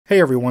Hey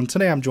everyone,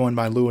 today I'm joined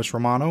by Louis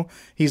Romano.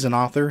 He's an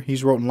author.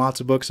 He's written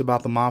lots of books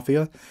about the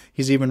Mafia.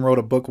 He's even wrote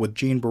a book with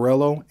Gene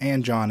Borrello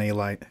and John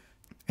Alite.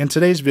 In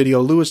today's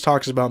video, Louis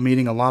talks about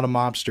meeting a lot of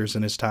mobsters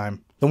in his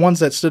time. The ones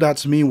that stood out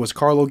to me was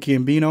Carlo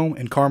Gambino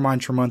and Carmine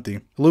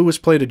Tramunti. Louis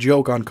played a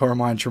joke on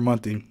Carmine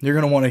Tramunti. You're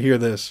going to want to hear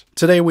this.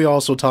 Today we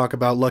also talk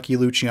about Lucky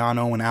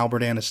Luciano and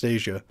Albert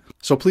Anastasia.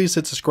 So please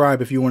hit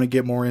subscribe if you want to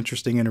get more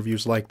interesting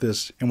interviews like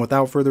this. And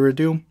without further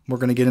ado, we're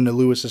going to get into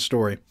Louis's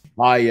story.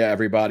 Hi,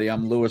 everybody.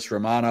 I'm Louis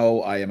Romano.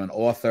 I am an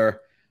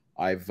author.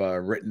 I've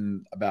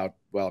written about,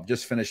 well, I've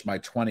just finished my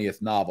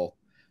 20th novel,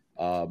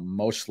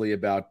 mostly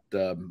about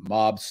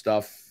mob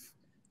stuff,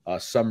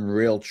 some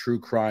real true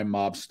crime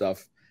mob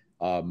stuff,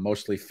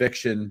 mostly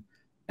fiction.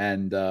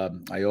 And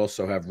I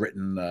also have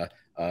written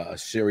a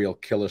serial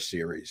killer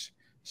series.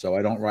 So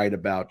I don't write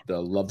about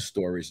love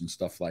stories and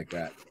stuff like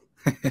that.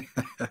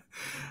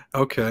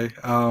 Okay.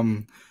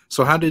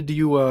 So how did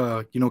you,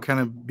 kind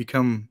of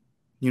become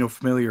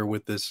familiar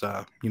with this,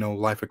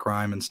 life of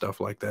crime and stuff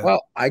like that?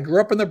 Well, I grew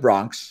up in the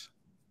Bronx,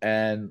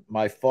 and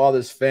my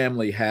father's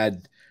family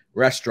had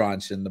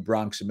restaurants in the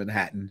Bronx and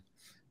Manhattan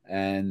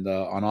and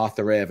on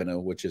Arthur Avenue,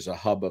 which is a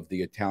hub of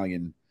the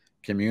Italian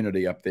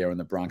community up there in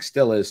the Bronx.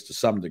 Still is to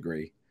some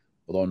degree,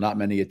 although not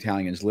many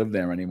Italians live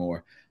there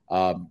anymore.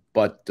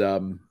 But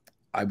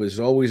I was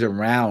always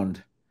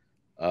around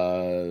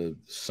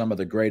some of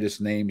the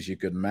greatest names you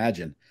could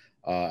imagine.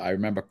 I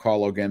remember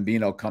Carlo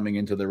Gambino coming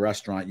into the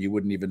restaurant. You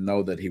wouldn't even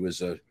know that he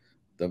was a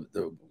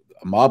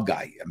mob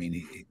guy. I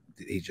mean,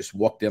 he just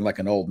walked in like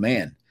an old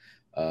man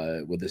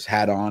with his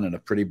hat on and a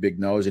pretty big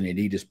nose, and he'd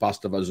eat his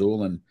pasta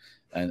vazul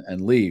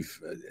and leave.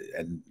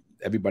 And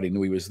everybody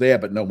knew he was there,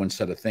 but no one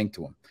said a thing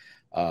to him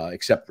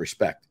except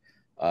respect.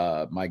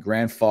 My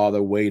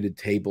grandfather waited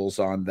tables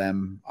on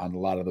them, on a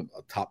lot of the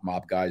top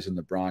mob guys in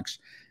the Bronx.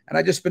 And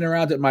I just been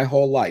around it my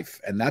whole life.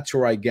 And that's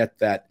where I get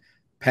that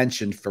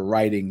penchant for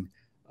writing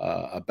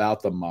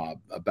about the mob,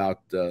 about,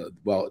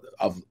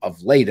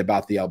 of late,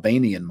 about the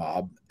Albanian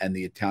mob and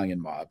the Italian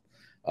mob.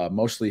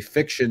 Mostly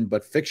fiction,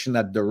 but fiction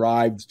that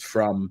derived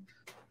from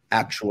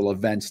actual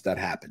events that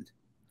happened.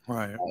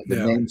 Right.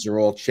 The names are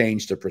all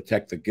changed to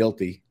protect the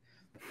guilty.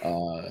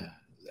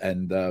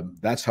 And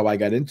that's how I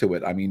got into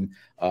it. I mean,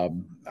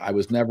 I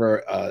was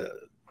never,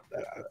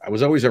 I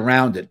was always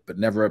around it, but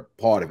never a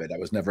part of it. I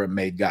was never a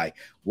made guy.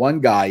 One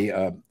guy,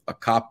 a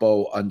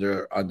capo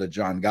under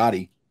John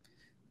Gotti,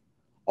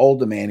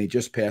 older man, he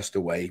just passed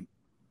away.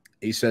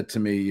 He said to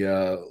me,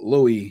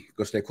 Louis,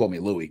 because they call me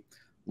Louis,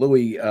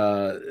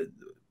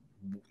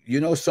 you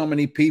know so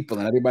many people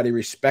and everybody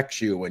respects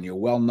you and you're a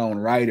well-known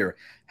writer.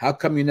 How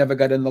come you never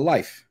got into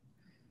life?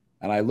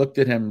 And I looked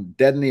at him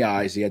dead in the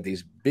eyes. He had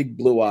these big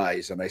blue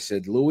eyes. And I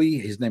said, Louis,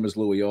 his name is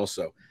Louis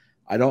also,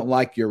 I don't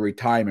like your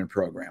retirement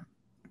program.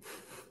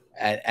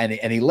 And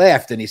he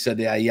laughed and he said,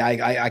 yeah,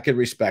 I could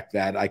respect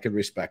that. I could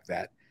respect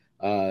that.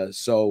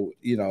 So,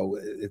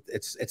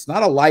 it's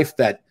not a life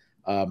that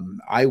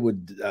I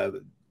would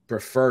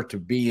prefer to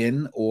be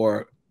in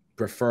or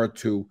prefer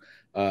to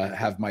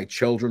have my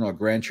children or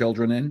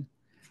grandchildren in.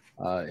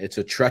 It's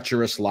a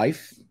treacherous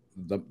life.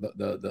 The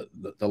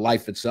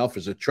life itself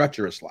is a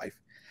treacherous life.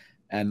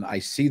 And I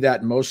see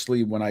that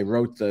mostly when I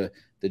wrote the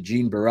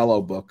Gene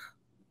Borrello book.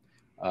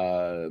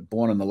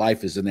 Born in the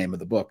Life is the name of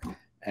the book.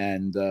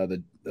 And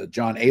the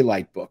John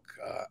Alite book.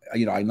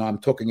 I know I'm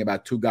talking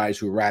about two guys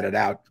who ratted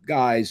out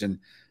guys, and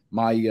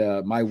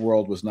my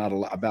world was not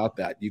about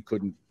that. You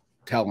couldn't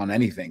tell on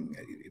anything.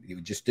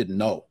 You just didn't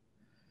know.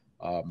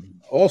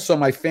 Also,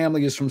 my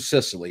family is from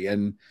Sicily,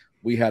 and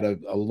we had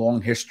a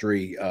long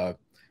history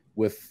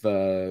with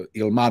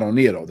Il Mano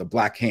Nero, the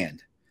Black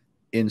Hand,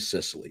 in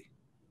Sicily.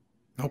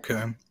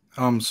 Okay.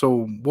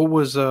 So what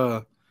was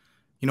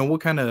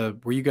what kind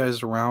of, were you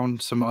guys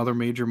around some other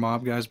major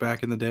mob guys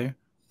back in the day,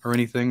 or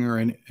anything, or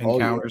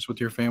encounters with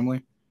your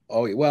family?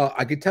 Oh, well,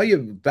 I could tell you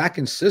back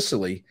in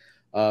Sicily,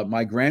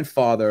 my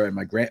grandfather and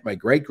my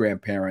great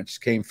grandparents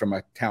came from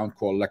a town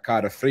called La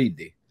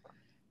Carafridi,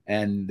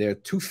 and there are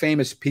two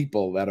famous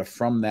people that are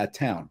from that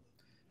town.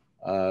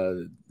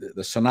 The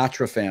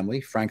Sinatra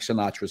family, Frank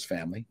Sinatra's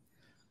family.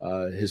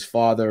 His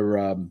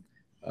father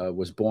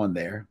was born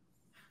there,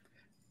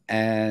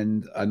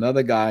 and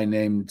another guy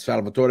named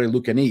Salvatore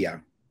Lucchese.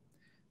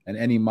 And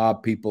any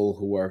mob people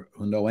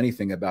who know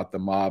anything about the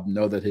mob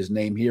know that his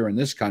name here in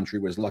this country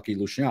was Lucky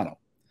Luciano.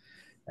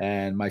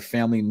 And my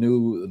family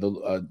knew the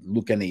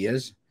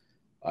Luccheses.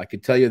 I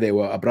could tell you they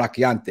were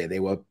abbracciante. They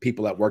were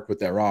people that worked with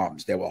their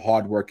arms. They were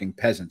hardworking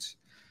peasants.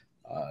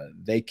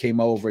 They came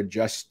over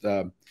just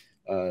at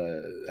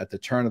the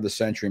turn of the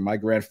century. My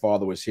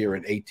grandfather was here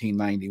in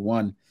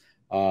 1891.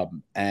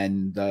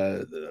 And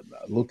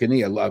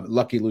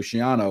Lucky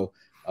Luciano,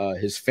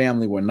 his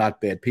family were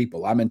not bad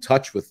people. I'm in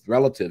touch with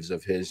relatives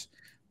of his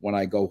when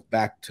I go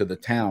back to the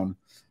town.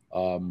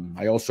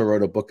 I also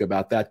wrote a book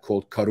about that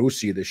called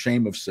Carusi, The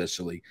Shame of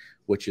Sicily,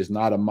 which is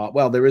not a mob.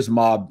 Well, there is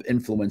mob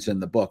influence in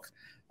the book,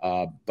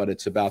 but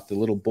it's about the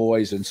little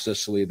boys in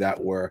Sicily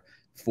that were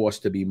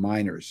forced to be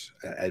minors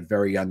at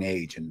very young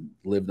age and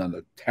lived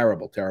under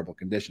terrible, terrible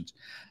conditions.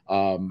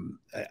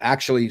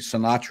 Actually,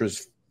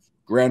 Sinatra's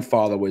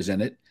grandfather was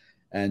in it,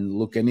 and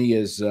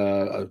Lucchinia's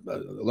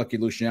Lucky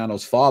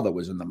Luciano's father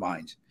was in the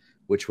mines,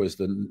 which was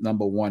the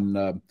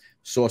 #1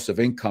 source of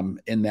income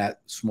in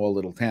that small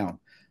little town.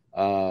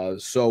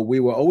 So we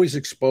were always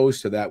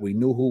exposed to that. We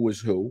knew who was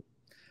who,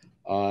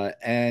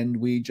 and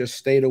we just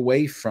stayed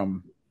away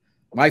from.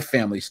 My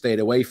family stayed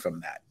away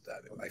from that.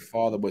 My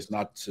father was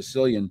not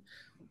Sicilian,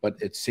 but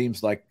it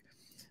seems like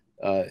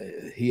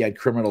he had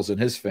criminals in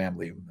his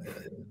family.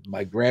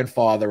 My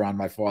grandfather on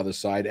my father's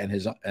side and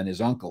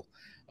his uncle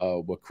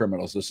were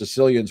criminals. The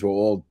Sicilians were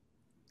all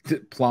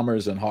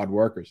plumbers and hard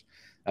workers.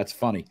 That's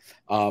funny.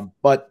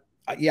 But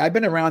yeah, I've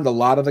been around a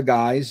lot of the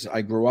guys.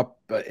 I grew up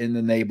in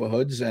the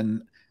neighborhoods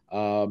and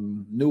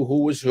knew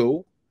who was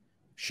who,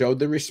 showed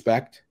the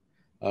respect,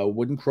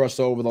 wouldn't cross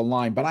over the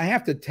line. But I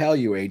have to tell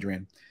you,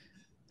 Adrian,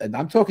 and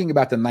I'm talking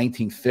about the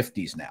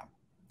 1950s now.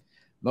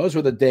 Those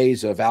were the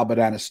days of Albert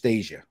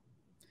Anastasia.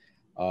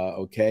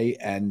 Okay.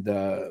 And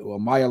well,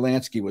 Meyer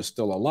Lansky was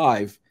still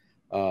alive.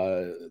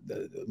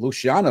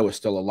 Luciano was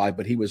still alive,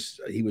 but he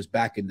was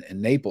back in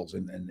Naples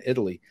in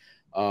Italy.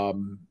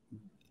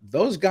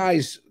 Those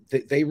guys,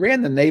 they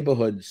ran the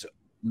neighborhoods,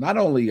 not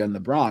only in the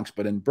Bronx,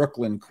 but in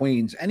Brooklyn,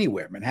 Queens,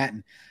 anywhere,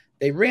 Manhattan.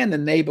 They ran the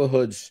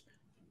neighborhoods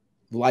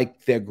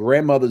like their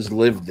grandmothers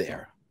lived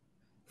there,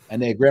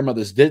 and their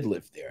grandmothers did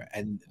live there.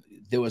 And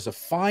there was a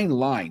fine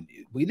line.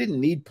 We didn't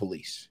need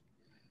police.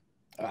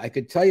 I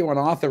could tell you on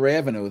Arthur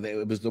Avenue,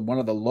 it was one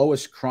of the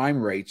lowest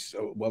crime rates,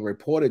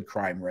 well-reported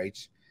crime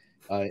rates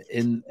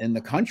in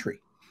the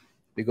country,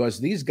 because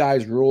these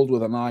guys ruled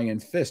with an iron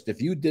fist.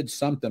 If you did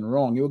something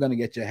wrong, you were going to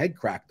get your head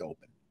cracked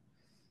open.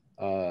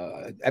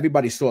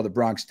 Everybody saw the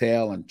Bronx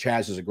Tale, and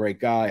Chaz is a great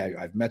guy.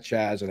 I've met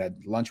Chaz and had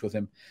lunch with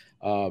him.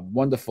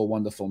 Wonderful,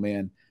 wonderful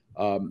man.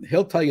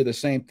 He'll tell you the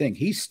same thing.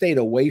 He stayed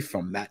away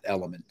from that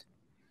element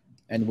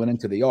and went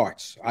into the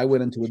arts. I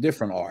went into a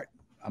different art.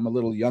 I'm a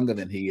little younger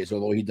than he is,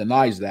 although he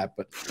denies that.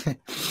 But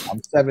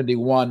I'm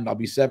 71. I'll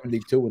be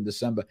 72 in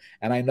December.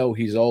 And I know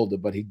he's older,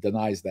 but he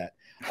denies that.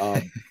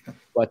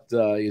 But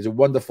he's a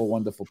wonderful,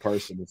 wonderful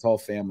person. His whole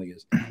family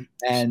is.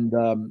 And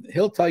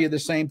he'll tell you the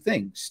same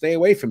thing. Stay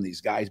away from these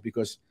guys,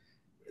 because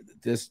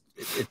it's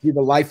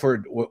either life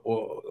or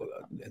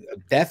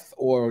death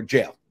or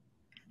jail.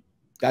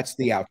 That's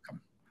the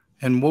outcome.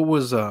 And what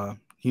was,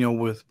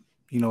 with,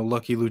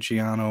 Lucky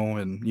Luciano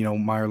and,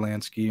 Meyer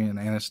Lansky and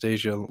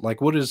Anastasia, like,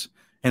 what is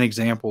an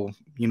example,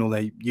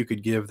 that you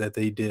could give that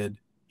they did,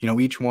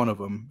 each one of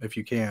them, if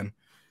you can,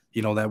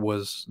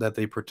 that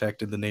they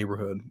protected the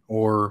neighborhood,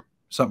 or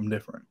something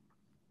different?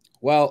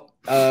 Well,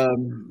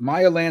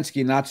 Meyer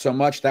Lansky, not so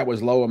much. That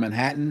was Lower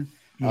Manhattan.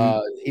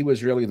 He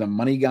was really the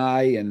money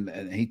guy,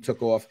 and he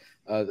took off.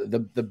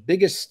 The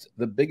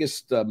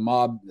biggest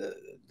mob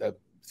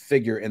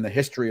figure in the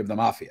history of the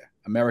Mafia,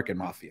 American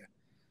Mafia,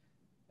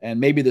 and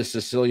maybe the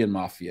Sicilian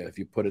Mafia, if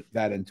you put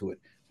that into it,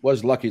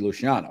 was Lucky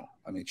Luciano.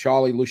 I mean,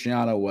 Charlie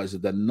Luciano was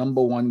the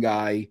 #1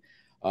 guy,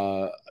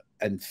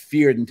 and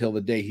feared until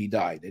the day he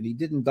died. And he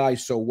didn't die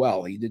so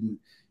well. He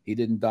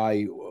didn't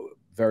die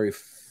very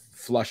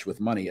flush with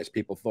money, as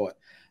people thought.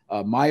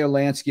 Meyer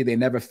Lansky, they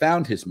never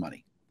found his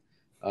money.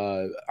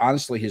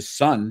 Honestly, his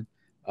son,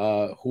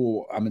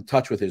 who I'm in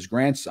touch with, his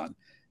grandson,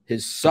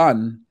 his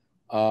son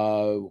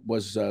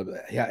was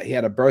he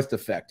had a birth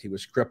defect. He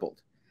was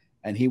crippled,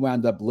 and he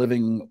wound up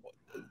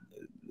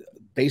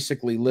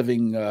basically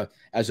living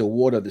as a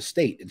ward of the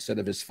state instead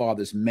of his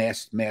father's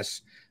mass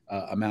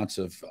amounts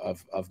of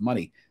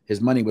money. His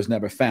money was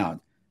never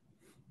found.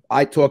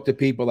 I talk to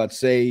people that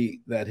say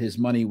that his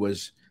money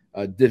was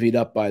divvied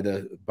up by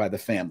the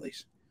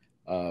families,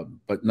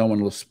 but no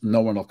one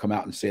will come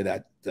out and say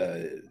that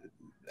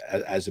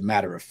as a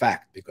matter of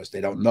fact, because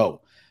they don't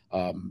know.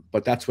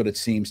 But that's what it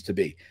seems to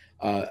be.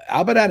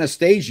 Albert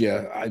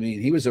Anastasia, I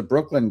mean, he was a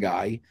Brooklyn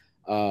guy.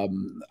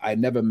 I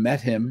never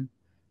met him,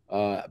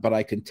 but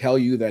I can tell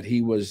you that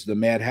he was the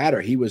Mad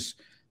Hatter. He was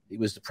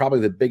probably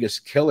the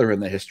biggest killer in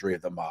the history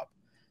of the mob.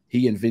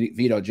 He and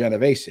Vito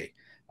Genovese.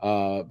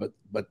 But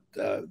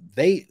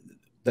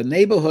the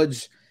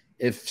neighborhoods,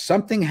 if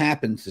something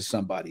happened to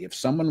somebody, if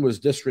someone was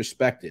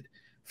disrespected,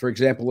 for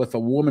example, if a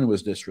woman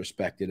was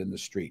disrespected in the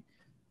street,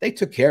 they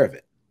took care of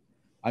it.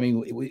 I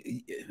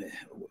mean,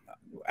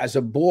 as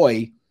a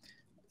boy,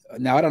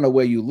 now I don't know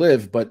where you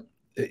live, but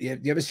you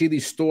ever see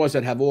these stores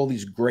that have all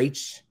these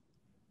grates?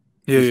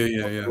 Yeah.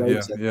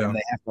 And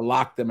they have to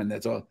lock them, and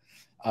that's all.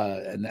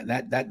 And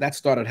that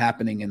started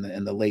happening in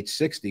the late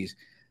 60s.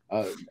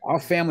 Our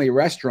family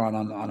restaurant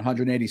on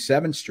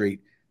 187th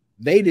Street,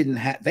 they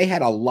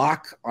had a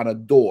lock on a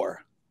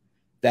door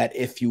that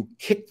if you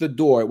kicked the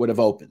door, it would have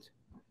opened.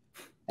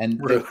 And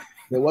really?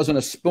 there wasn't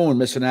a spoon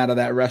missing out of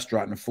that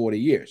restaurant in 40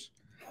 years.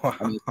 Wow.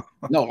 I mean,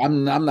 no,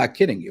 I'm not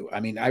kidding you. I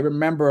mean, I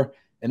remember,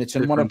 and it's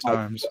in one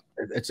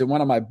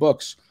of my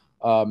books.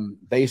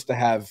 They used to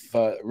have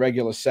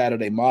regular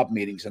Saturday mob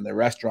meetings in the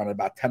restaurant at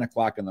about 10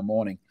 o'clock in the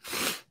morning.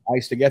 I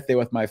used to get there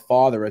with my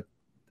father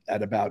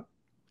at about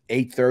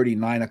 8:30,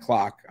 9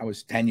 o'clock. I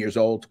was 10 years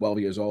old, 12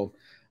 years old,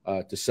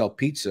 to sell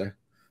pizza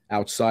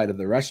outside of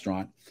the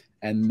restaurant.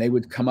 And they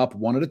would come up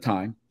one at a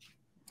time,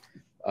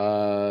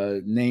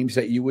 names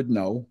that you would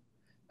know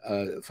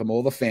from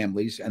all the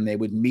families, and they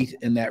would meet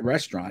in that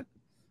restaurant.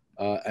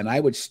 And I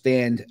would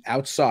stand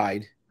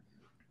outside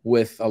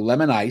with a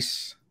lemon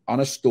ice on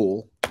a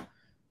stool,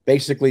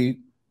 basically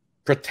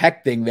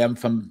protecting them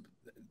from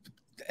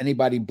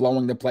anybody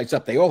blowing the place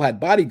up. They all had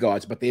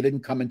bodyguards, but they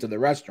didn't come into the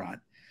restaurant.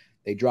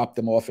 They dropped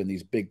them off in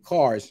these big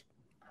cars,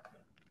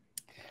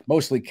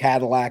 mostly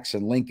Cadillacs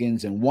and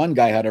Lincolns, and one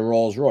guy had a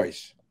Rolls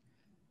Royce.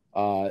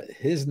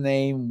 His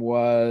name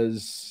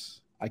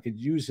was, I could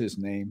use his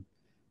name,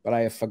 but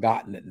I have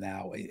forgotten it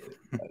now.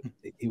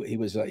 He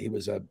was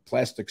a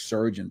plastic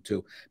surgeon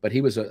too, but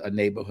he was a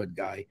neighborhood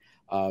guy.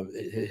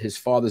 His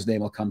father's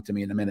name will come to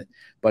me in a minute.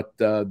 But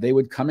they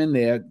would come in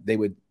there. They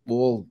would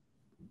all,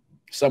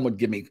 some would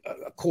give me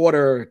a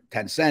quarter,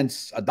 10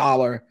 cents,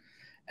 $1,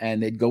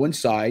 and they'd go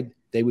inside.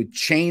 They would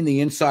chain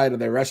the inside of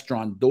their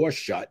restaurant door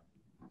shut.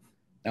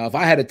 Now, if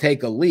I had to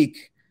take a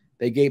leak,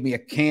 they gave me a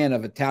can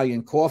of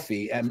Italian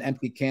coffee, an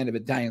empty can of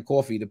Italian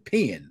coffee to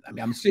pee in. I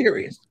mean, I'm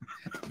serious.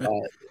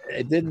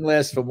 It didn't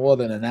last for more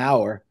than an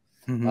hour,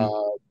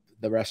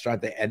 the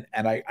restaurant.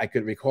 And I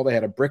could recall they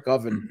had a brick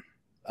oven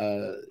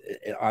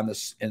on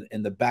this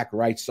in the back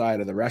right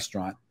side of the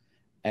restaurant,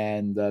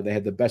 and they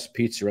had the best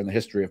pizza in the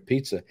history of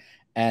pizza.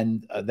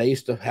 And they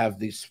used to have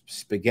these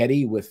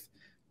spaghetti with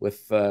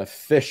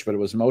fish, but it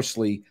was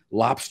mostly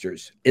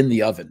lobsters in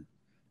the oven.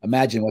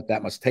 Imagine what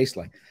that must taste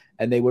like.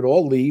 And they would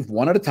all leave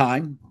one at a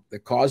time. The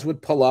cars would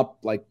pull up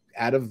like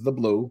out of the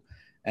blue,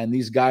 and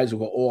these guys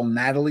were all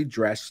nattily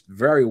dressed,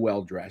 very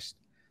well dressed,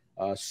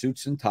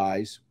 suits and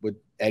ties, would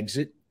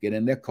exit, get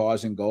in their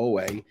cars, and go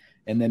away.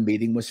 And then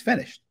meeting was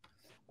finished.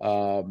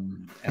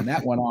 And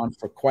that went on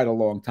for quite a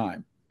long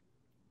time.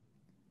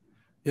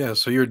 Yeah,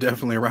 so you're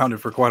definitely around it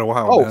for quite a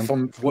while. Oh,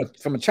 man.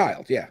 from a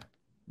child, yeah.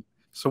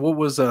 So what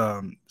was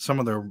some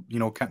of the,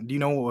 do you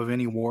know of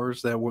any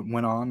wars that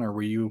went on, or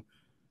were you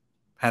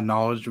had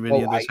knowledge of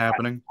any of this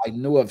happening? I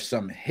knew of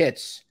some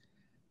hits.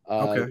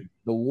 Okay.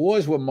 The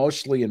wars were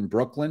mostly in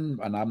Brooklyn,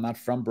 and I'm not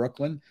from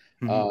Brooklyn.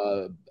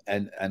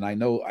 And I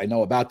know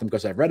about them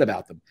because I've read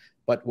about them.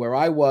 But where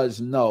I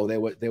was, no,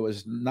 there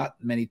was not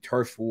many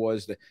turf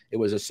wars. It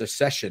was a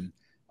secession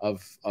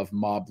of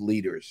mob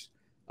leaders.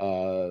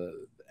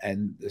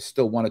 And there's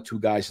still one or two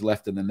guys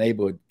left in the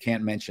neighborhood.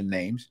 Can't mention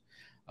names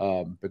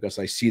because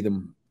I see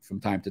them from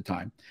time to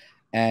time.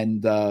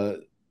 And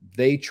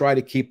they try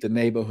to keep the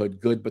neighborhood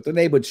good, but the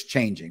neighborhood's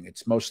changing.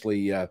 It's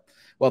mostly,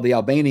 well, the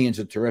Albanians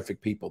are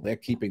terrific people. They're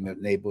keeping the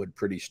neighborhood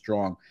pretty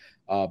strong,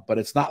 but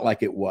it's not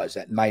like it was.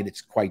 At night,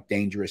 it's quite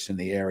dangerous in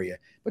the area.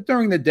 But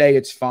during the day,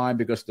 it's fine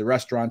because the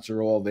restaurants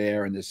are all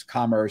there and there's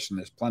commerce and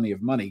there's plenty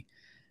of money.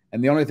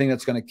 And the only thing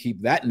that's going to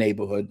keep that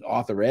neighborhood,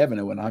 Arthur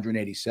Avenue and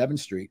 187th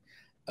Street,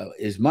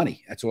 is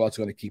money. That's all that's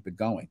going to keep it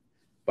going.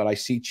 But I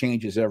see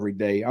changes every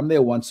day. I'm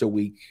there once a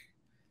week.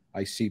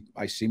 I see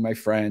my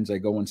friends. I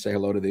go and say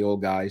hello to the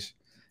old guys,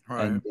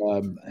 right.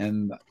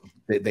 And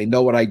they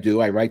know what I do.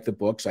 I write the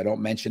books. I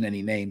don't mention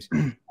any names.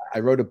 I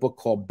wrote a book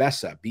called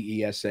Besa,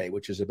 B-E-S-A,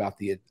 which is about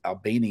the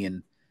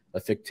Albanian, a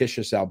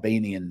fictitious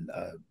Albanian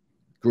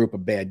group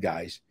of bad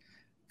guys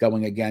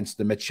going against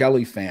the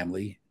Michelli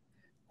family,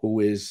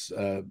 who is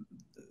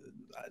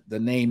the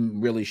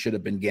name really should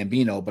have been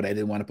Gambino, but I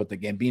didn't want to put the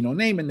Gambino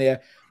name in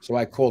there, so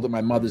I called it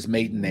my mother's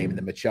maiden name,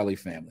 the Michelli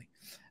family.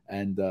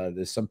 And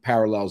there's some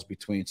parallels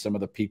between some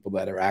of the people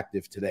that are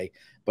active today,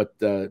 but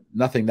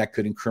nothing that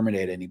could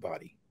incriminate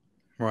anybody.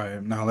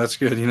 Right. No, that's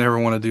good. You never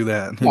want to do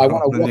that. Well, I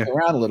want to walk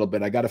around a little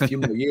bit. I got a few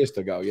more years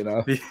to go,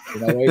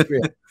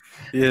 Adrian?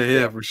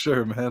 Yeah, for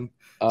sure, man.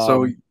 I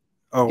was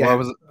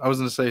going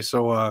to say,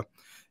 so,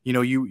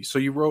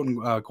 you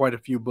wrote quite a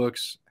few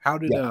books. How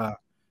did,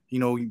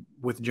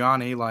 with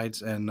John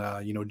Alite and,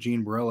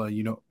 Gene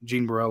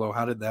Borrello,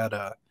 how did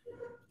that,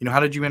 how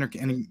did you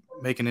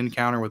make an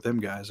encounter with them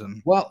guys?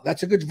 And well,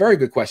 that's very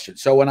good question.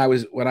 So when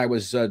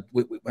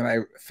I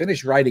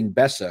finished writing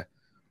Besa,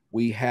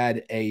 we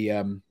had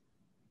a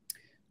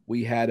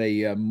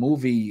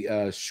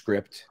movie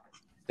script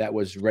that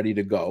was ready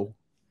to go,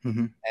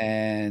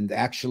 and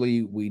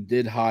actually we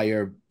did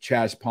hire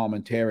Chaz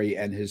Palminteri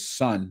and his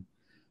son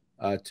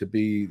to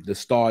be the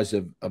stars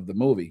of the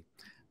movie.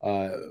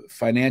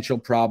 Financial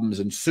problems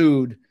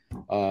ensued.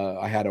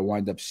 I had to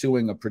wind up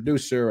suing a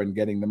producer and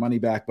getting the money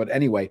back. But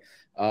anyway,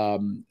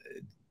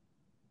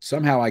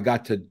 somehow I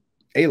got to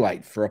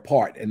Alite for a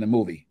part in the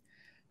movie,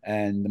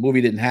 and the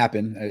movie didn't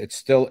happen. It's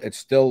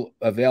still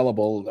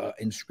available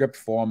in script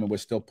form, and we're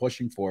still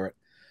pushing for it.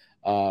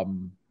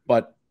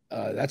 But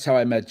that's how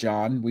I met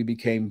John. We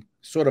became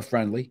sort of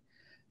friendly,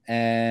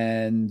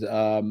 and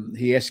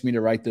he asked me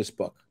to write this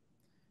book.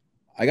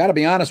 I got to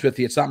be honest with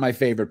you, it's not my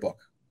favorite book.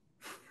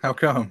 How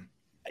come?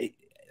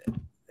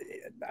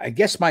 I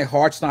guess my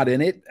heart's not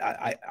in it.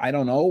 I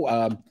don't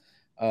know.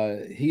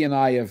 He and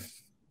I have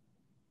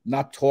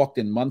not talked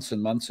in months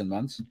and months and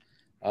months.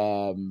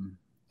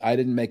 I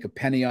didn't make a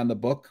penny on the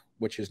book.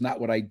 which is not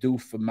what I do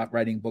for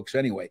writing books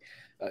anyway.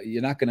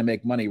 You're not going to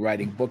make money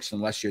writing books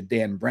unless you're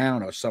Dan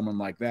Brown or someone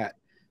like that,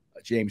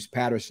 James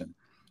Patterson.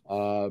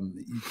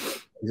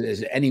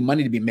 There's any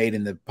money to be made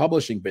in the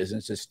publishing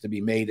business. It's to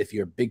be made if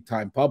you're a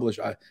big-time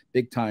publisher,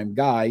 big-time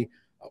guy,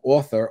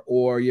 author,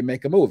 or you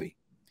make a movie.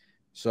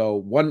 So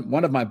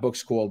one of my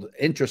books called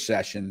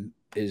Intercession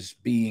is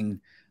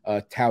being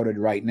touted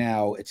right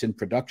now. It's in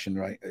production,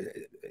 right?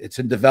 It's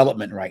in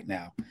development right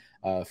now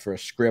for a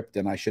script,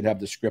 and I should have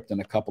the script in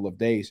a couple of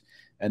days.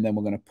 And then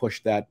we're going to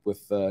push that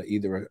with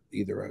either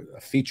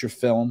a feature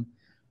film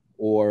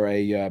or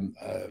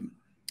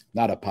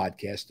not a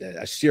podcast,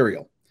 a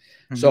serial.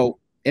 Mm-hmm. So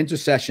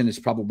Intercession is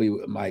probably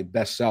my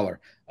bestseller,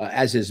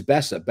 as is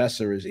Bessa.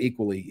 Bessa is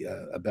equally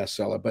a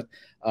bestseller. But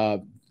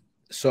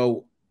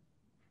so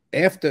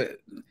after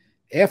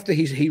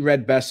he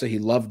read Bessa, he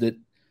loved it.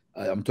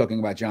 I'm talking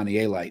about Johnny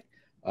Alite.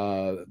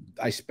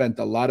 I spent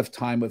a lot of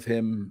time with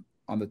him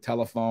on the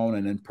telephone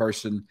and in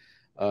person,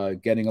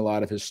 getting a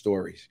lot of his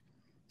stories.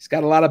 He's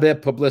got a lot of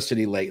bad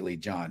publicity lately,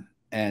 John,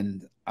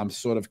 and I'm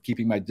sort of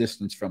keeping my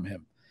distance from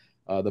him.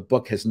 The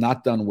book has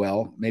not done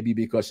well, maybe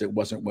because it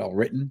wasn't well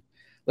written.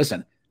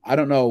 Listen, I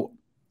don't know.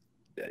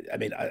 I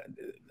mean,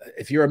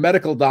 if you're a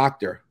medical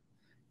doctor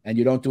and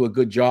you don't do a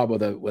good job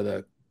with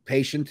a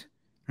patient,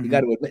 you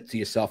got to admit to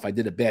yourself, I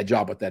did a bad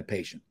job with that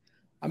patient.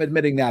 I'm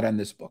admitting that on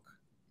this book.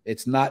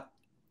 It's not,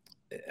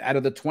 out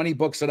of the 20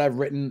 books that I've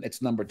written,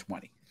 it's number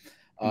 20.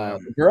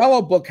 The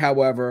Borrello book,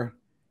 however,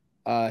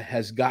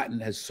 has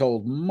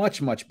sold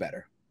much, much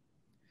better.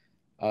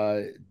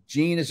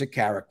 Gene is a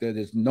character.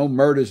 There's no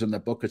murders in the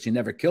book because he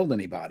never killed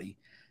anybody,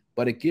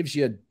 but it gives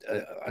you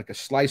like a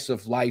slice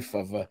of life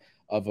of a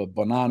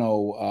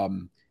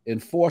Bonanno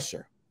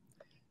enforcer.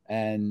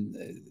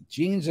 And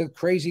Gene's a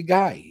crazy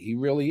guy. He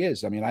really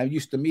is. I mean, I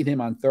used to meet him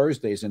on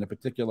Thursdays in a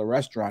particular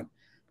restaurant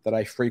that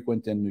I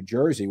frequent in New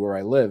Jersey where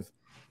I live.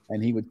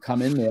 And he would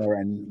come in there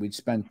and we'd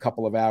spend a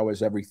couple of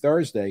hours every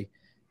Thursday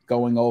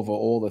going over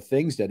all the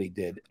things that he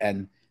did.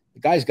 And the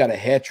guy's got a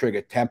hair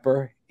trigger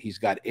temper. He's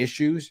got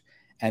issues.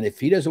 And if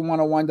he doesn't want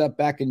to wind up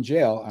back in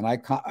jail, and I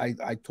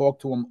talk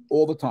to him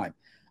all the time.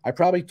 I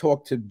probably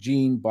talk to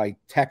Gene by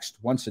text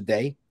once a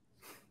day.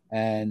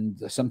 And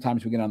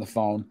sometimes we get on the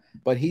phone,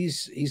 but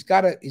he's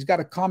got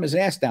to calm his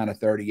ass down at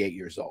 38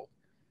 years old.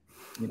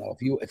 You know,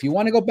 if you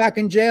want to go back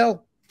in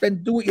jail,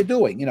 then do what you're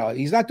doing. You know,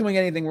 he's not doing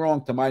anything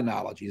wrong to my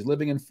knowledge. He's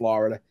living in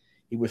Florida.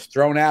 He was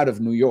thrown out of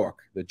New York.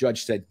 The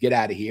judge said, "Get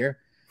out of here,"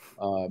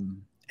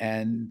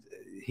 and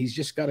he's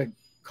just got to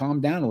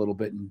calm down a little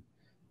bit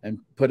and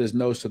put his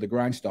nose to the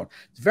grindstone.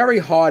 It's very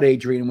hard,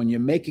 Adrian, when you're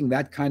making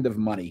that kind of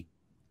money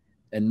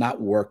and not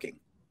working.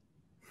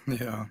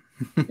 Yeah.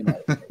 You know,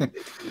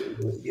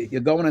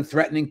 you're going and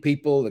threatening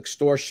people,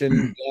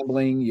 extortion,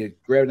 gambling. You're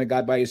grabbing a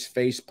guy by his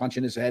face,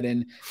 punching his head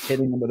in,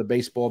 hitting him with a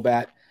baseball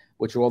bat,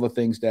 which are all the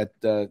things that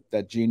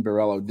Gene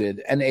Borrello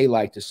did, and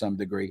Alite to some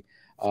degree.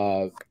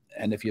 And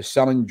if you're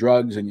selling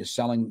drugs and you're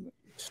selling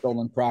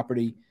stolen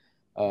property,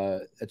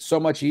 it's so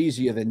much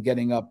easier than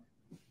getting up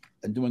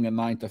and doing a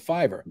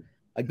 9-to-5er.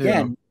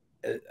 Again,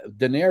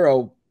 De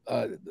Niro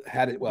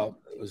had it. Well,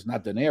 it was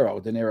not De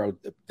Niro. De Niro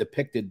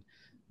depicted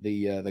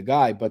the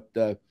guy, but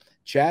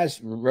Chaz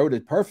wrote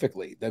it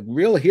perfectly. The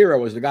real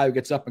hero is the guy who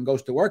gets up and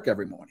goes to work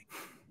every morning.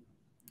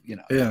 You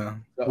know. Yeah.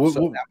 I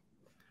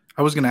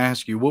was going to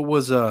ask you, what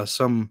was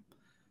some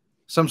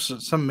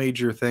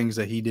major things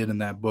that he did in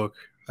that book?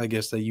 I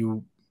guess that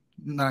you,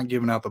 not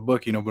giving out the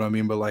book, you know what I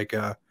mean, but like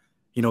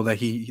you know, that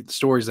the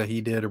stories that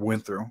he did or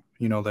went through,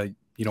 you know, that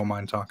you don't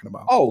mind talking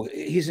about. Oh,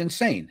 he's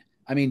insane.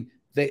 I mean,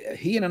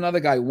 he and another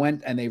guy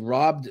went and they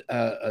robbed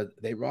a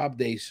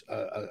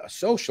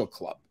social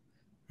club.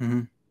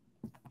 Mm-hmm.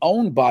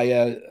 Owned by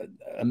a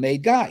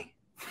made guy.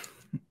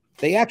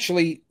 They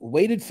actually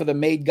waited for the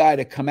made guy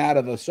to come out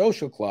of the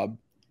social club,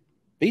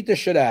 beat the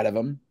shit out of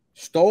him,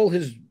 stole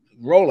his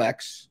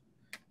Rolex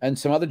and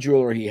some other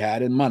jewelry he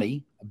had and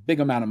money, a big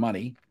amount of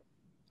money,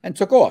 and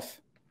took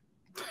off.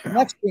 The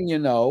next thing you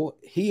know,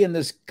 he and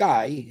this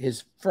guy,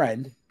 his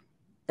friend,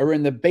 are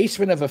in the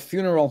basement of a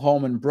funeral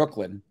home in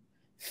Brooklyn,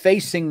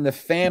 facing the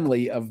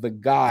family of the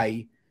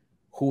guy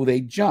who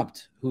they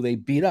jumped, who they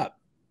beat up.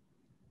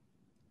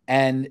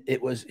 And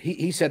it was,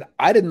 he said,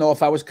 I didn't know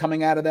if I was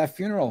coming out of that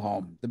funeral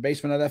home, the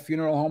basement of that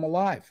funeral home,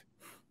 alive.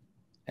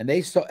 And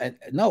they saw,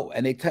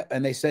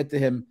 and they said to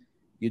him,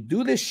 you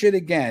do this shit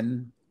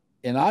again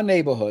in our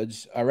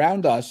neighborhoods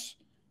around us,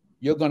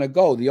 you're going to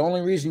go. The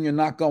only reason you're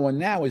not going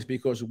now is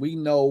because we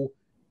know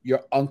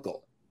your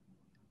uncle.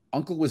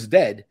 Uncle was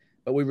dead,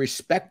 but we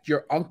respect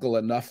your uncle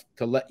enough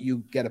to let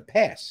you get a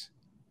pass.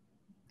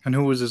 And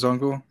who was his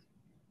uncle?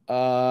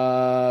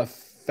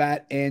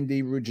 Fat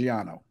Andy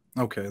Ruggiano.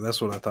 Okay, that's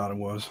what I thought it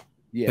was.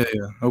 Yeah.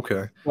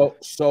 Okay.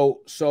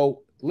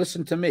 So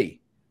listen to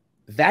me.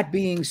 That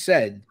being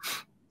said,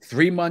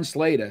 3 months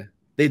later,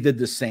 they did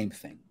the same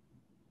thing.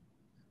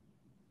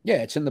 Yeah,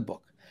 it's in the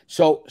book.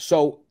 So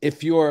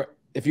if you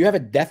have a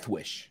death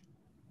wish,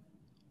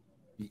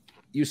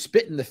 you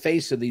spit in the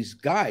face of these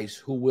guys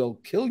who will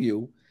kill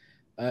you.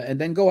 and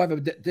then go have a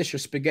dish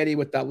of spaghetti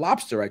with that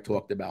lobster I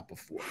talked about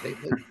before.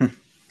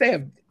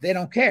 They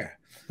don't care.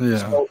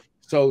 Yeah.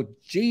 So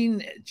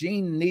Gene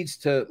needs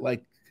to,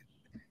 like,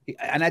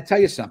 and I tell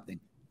you something,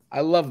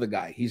 I love the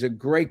guy. He's a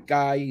great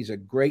guy. He's a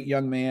great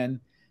young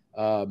man.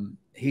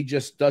 He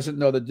just doesn't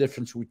know the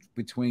difference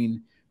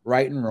between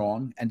right and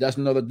wrong, and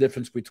doesn't know the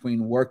difference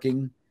between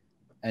working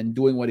and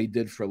doing what he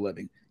did for a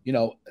living. You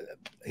know,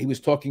 he was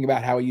talking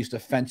about how he used to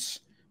fence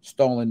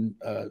stolen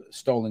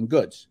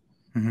goods,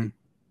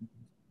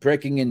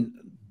 breaking in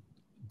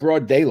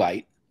broad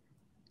daylight,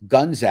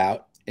 guns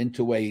out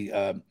into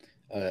a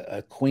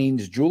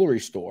Queens jewelry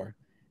store,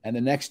 and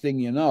the next thing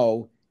you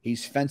know,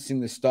 he's fencing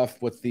the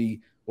stuff with the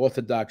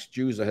Orthodox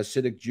Jews or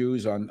Hasidic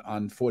Jews on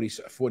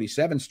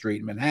 47th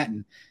Street in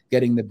Manhattan,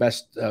 getting the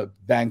best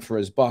bang for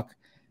his buck.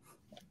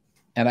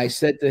 And I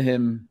said to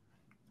him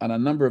on a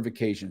number of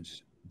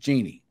occasions,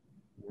 Jeannie,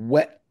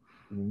 what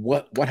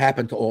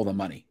happened to all the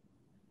money?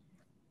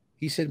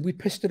 He said, we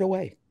pissed it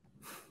away.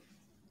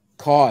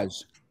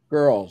 Cars,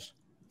 girls,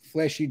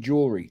 flashy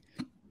jewelry,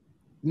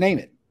 name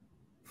it.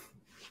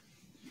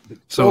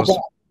 So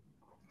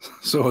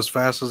as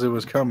fast as it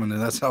was coming, and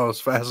that's how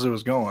as fast as it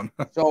was going.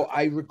 So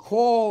I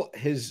recall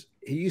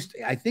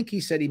I think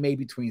he said he made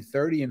between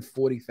 30 and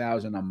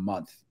 40,000 a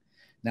month.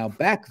 Now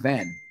back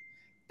then,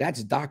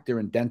 that's doctor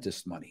and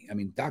dentist money. I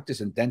mean,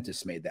 doctors and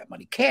dentists made that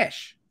money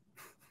cash.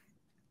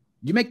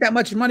 You make that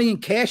much money in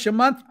cash a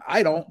month?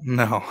 I don't.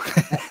 No.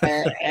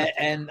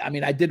 and I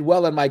mean, I did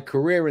well in my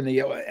career in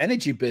the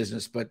energy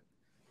business,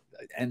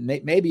 and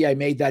maybe I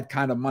made that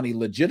kind of money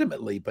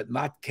legitimately, but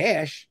not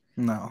cash.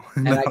 No.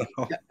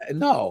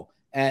 No.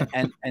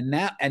 And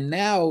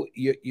now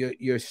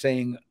you're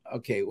saying,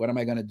 okay, what am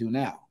I going to do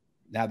now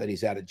that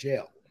he's out of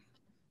jail?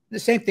 The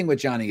same thing with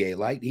Johnny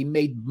A-Light.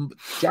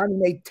 Johnny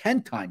made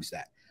 10 times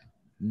that.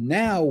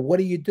 Now, what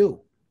do?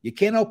 You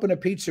can't open a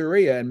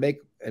pizzeria and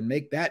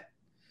make that,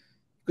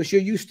 because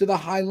you're used to the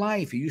high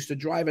life. You're used to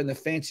driving the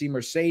fancy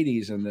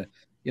Mercedes and the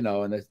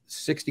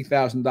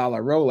 $60,000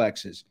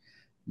 Rolexes.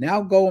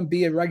 Now go and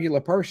be a regular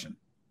person.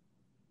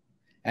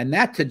 And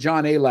that, to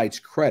John A-Light's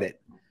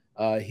credit,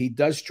 he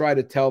does try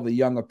to tell the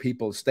younger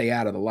people to stay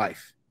out of the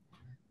life.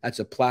 That's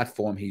a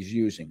platform he's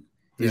using.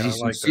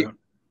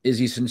 Is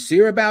he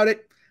sincere about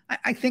it?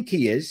 I think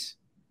he is.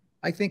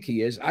 I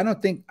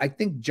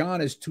think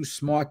John is too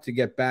smart to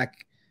get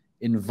back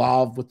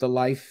involved with the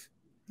life.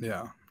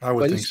 Yeah, I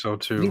would think so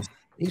too.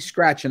 He's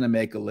scratching to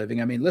make a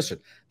living. I mean, listen,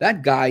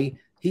 that guy,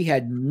 he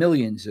had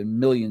millions and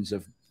millions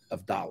of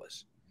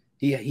dollars.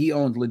 He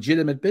owned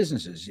legitimate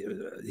businesses.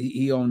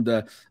 He owned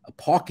a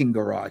parking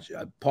garage,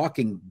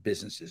 parking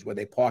businesses where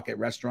they park at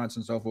restaurants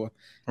and so forth.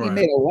 Right. He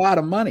made a lot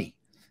of money,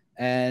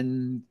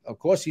 and of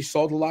course, he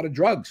sold a lot of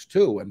drugs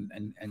too.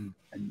 And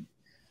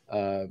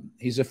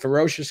he's a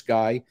ferocious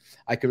guy.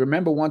 I could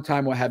remember one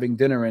time we're having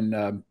dinner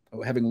and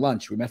having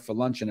lunch. We met for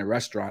lunch in a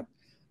restaurant,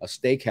 a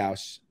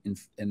steakhouse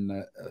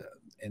in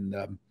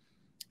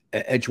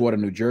Edgewater,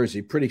 New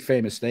Jersey, pretty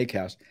famous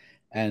steakhouse.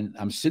 And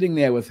I'm sitting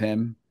there with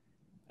him,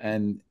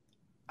 and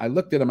I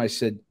looked at him. I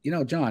said, you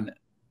know, John,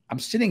 I'm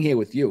sitting here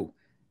with you.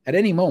 At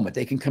any moment,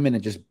 they can come in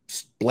and just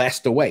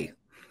blast away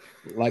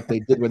like they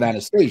did with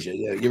Anastasia.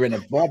 You're in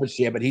a barber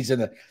chair, but he's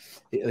in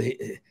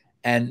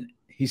and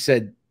he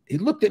said, he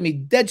looked at me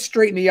dead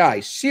straight in the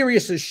eye,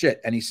 serious as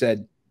shit. And he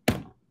said,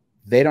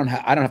 I don't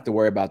have to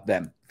worry about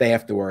them. They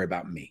have to worry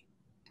about me.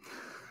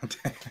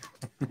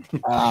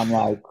 I'm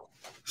like,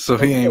 so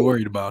he ain't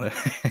worried about it.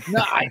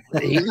 No,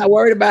 he's not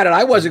worried about it.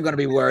 I wasn't going to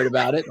be worried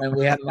about it. And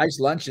we had a nice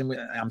lunch, and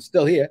I'm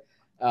still here.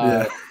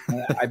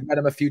 I've met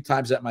him a few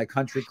times at my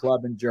country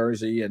club in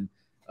Jersey, and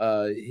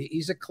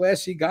he's a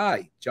classy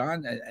guy,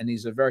 John, and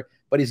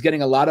but he's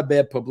getting a lot of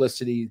bad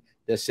publicity.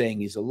 They're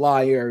saying he's a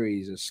liar,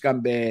 he's a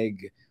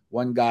scumbag.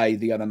 One guy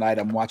the other night,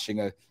 I'm watching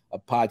a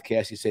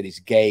podcast, he said he's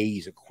gay,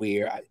 he's a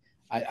queer.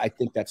 I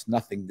think that's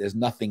nothing. There's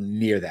nothing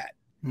near that.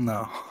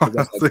 No, I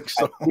don't think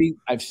so.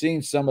 I've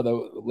seen some of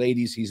the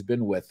ladies he's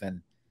been with,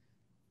 and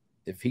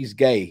if he's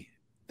gay,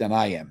 then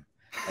I am.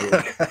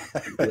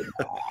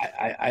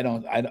 I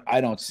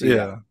don't see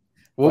that.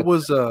 What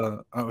was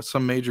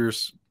some major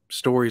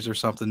stories or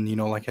something, you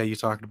know, like how you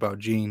talked about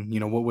Gene, you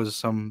know, what was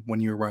some, when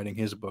you were writing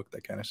his book,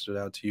 that kind of stood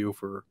out to you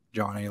for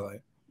John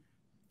A-Light?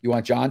 You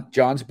want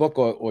John's book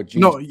or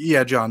Gene's? No,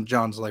 yeah,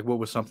 John's, like, what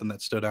was something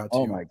that stood out to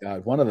you? Oh my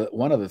God, one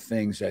of the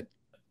things that,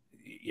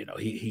 you know,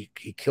 he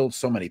killed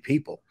so many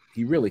people.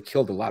 He really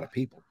killed a lot of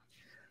people.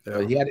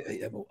 Yeah. He had,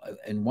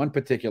 in one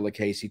particular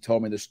case, he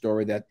told me the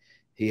story that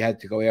he had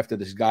to go after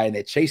this guy, and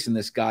they're chasing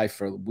this guy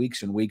for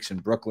weeks and weeks in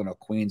Brooklyn or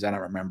Queens, I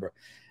don't remember.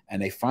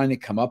 And they finally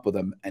come up with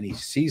him, and he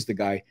sees the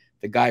guy.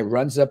 The guy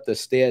runs up the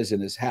stairs in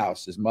his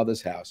house, his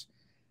mother's house,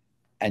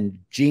 and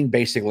Gene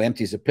basically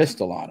empties a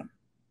pistol on him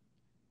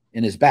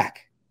in his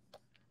back.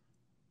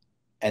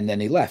 And then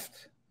he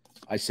left.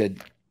 I said,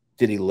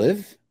 did he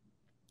live?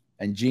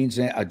 And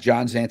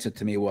John's answer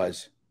to me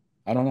was,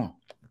 I don't know.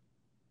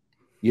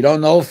 You don't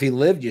know if he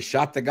lived? You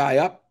shot the guy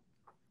up?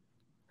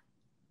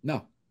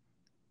 No,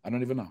 I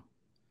don't even know.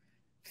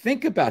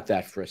 Think about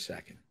that for a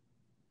second.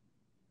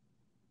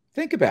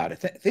 Think about it.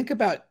 Think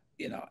about,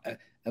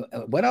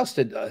 what else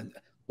did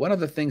one of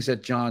the things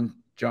that John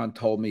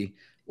told me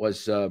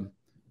was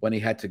when he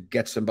had to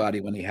get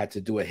somebody, when he had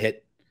to do a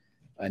hit,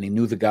 and he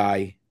knew the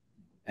guy,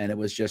 and it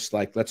was just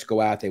like, let's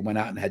go out. They went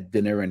out and had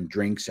dinner and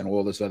drinks and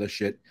all this other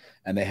shit,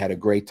 and they had a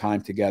great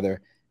time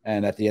together.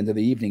 And at the end of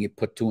the evening, he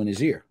put two in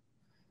his ear.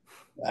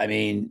 I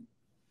mean,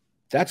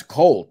 that's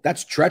cold.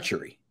 That's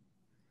treachery.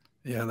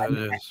 Yeah, that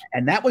is.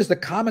 And that was the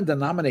common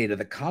denominator,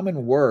 the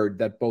common word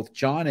that both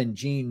John and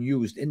Gene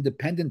used,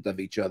 independent of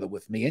each other,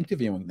 with me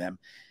interviewing them,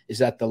 is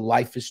that the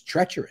life is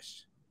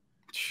treacherous.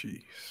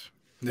 Jeez.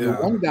 Yeah.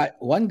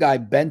 One guy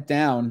bent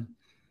down.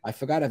 I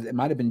forgot if it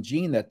might have been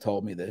Gene that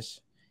told me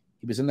this.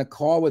 He was in the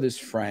car with his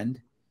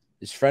friend.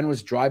 His friend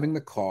was driving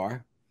the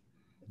car.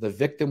 The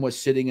victim was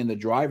sitting in the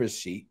driver's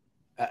seat,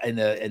 in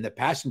the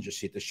passenger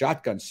seat, the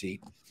shotgun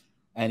seat.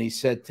 And he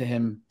said to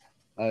him,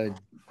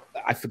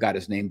 I forgot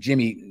his name,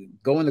 Jimmy,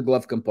 go in the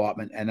glove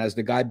compartment. And as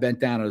the guy bent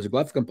down in his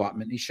glove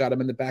compartment, he shot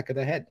him in the back of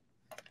the head.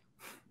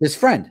 His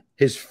friend,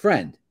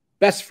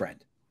 best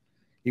friend.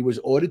 He was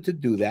ordered to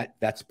do that.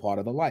 That's part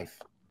of the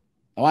life.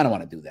 Oh, I don't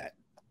want to do that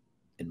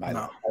in my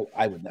life.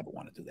 I would never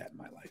want to do that in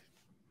my life.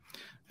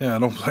 Yeah, I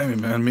don't blame you,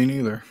 man. Me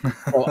neither.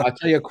 Well, I'll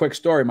tell you a quick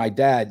story. My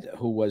dad,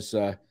 who was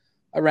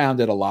around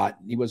it a lot,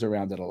 he was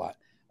around it a lot,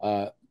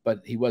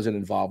 but he wasn't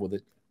involved with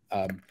it.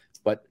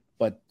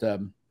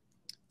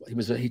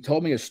 He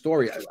told me a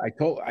story.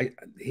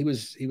 He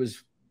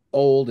was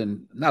old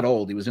and not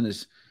old. He was in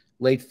his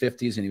late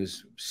 50s and he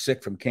was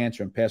sick from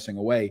cancer and passing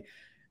away.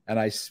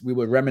 And we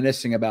were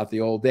reminiscing about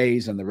the old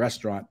days and the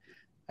restaurant.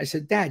 I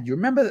said, Dad, you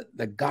remember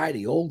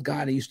the old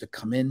guy that used to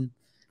come in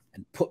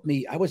and put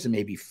me, I was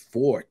maybe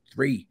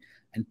 3,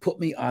 and put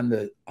me on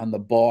the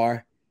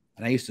bar.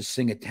 And I used to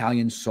sing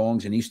Italian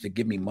songs, and he used to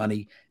give me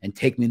money and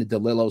take me to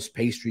DeLillo's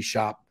pastry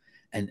shop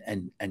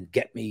and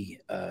get me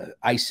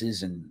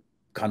ices and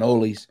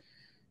cannolis.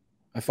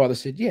 My father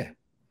said, yeah.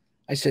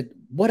 I said,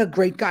 what a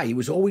great guy. He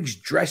was always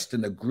dressed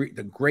in the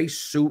gray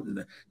suit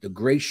and the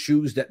gray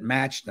shoes that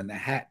matched and the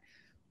hat.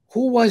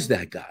 Who was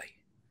that guy?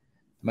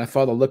 My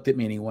father looked at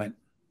me and he went,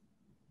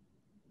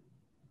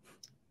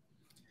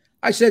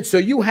 I said, so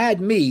you had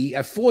me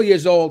at 4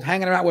 years old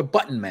hanging around with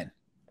button men.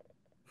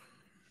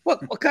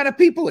 What kind of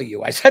people are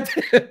you? I said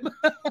to him.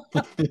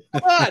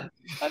 Come on.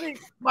 I mean,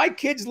 my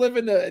kids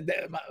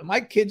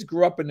my kids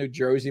grew up in New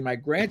Jersey. My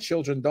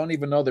grandchildren don't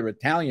even know they're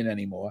Italian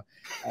anymore.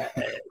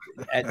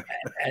 And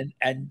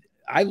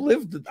I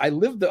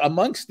lived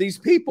amongst these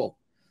people,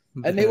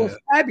 and they were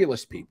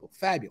fabulous people.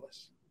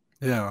 Fabulous.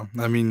 Yeah.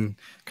 I mean,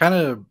 kind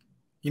of,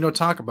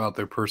 talk about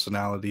their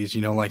personalities,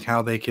 like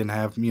how they can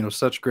have,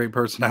 such great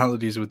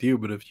personalities with you,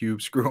 but if you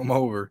screw them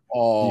over,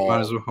 you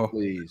might as well.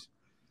 Please.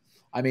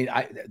 I mean,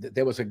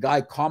 there was a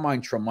guy,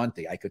 Carmine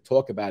Tramunti. I could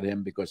talk about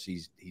him because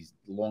he's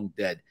long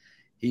dead.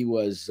 He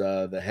was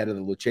the head of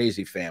the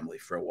Lucchese family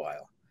for a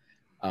while.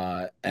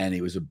 And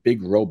he was a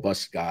big,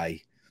 robust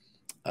guy,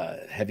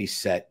 heavy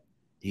set.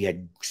 He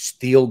had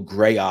steel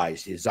gray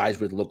eyes. His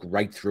eyes would look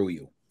right through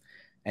you.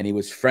 And he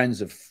was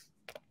friends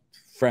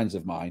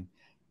of mine.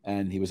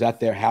 And he was at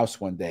their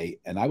house one day.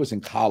 And I was in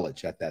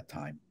college at that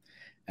time.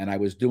 And I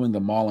was doing the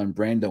Marlon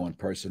Brando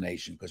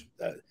impersonation because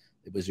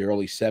it was the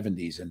early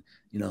 70s. And,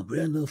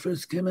 Brando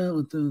first came out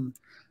with them.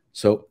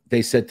 So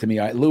they said to me,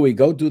 all right, Louis,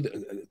 go do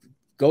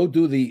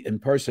the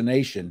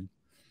impersonation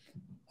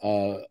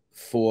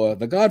for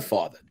The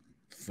Godfather,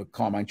 for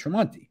Carmine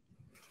Tramunti.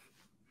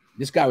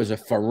 This guy was a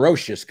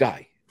ferocious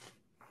guy.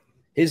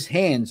 His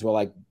hands were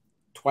like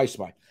twice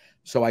mine.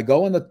 So I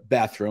go in the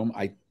bathroom,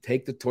 I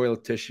take the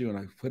toilet tissue and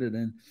I put it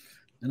in,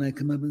 and I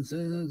come up and say,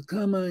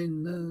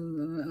 Carmine,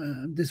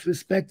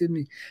 disrespected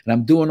me. And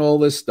I'm doing all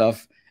this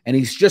stuff, and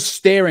he's just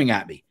staring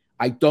at me.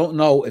 I don't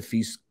know if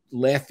he's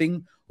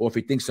laughing or if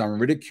he thinks I'm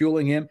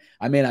ridiculing him.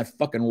 I mean, I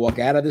fucking walk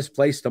out of this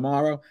place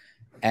tomorrow.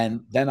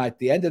 And then at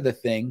the end of the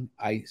thing,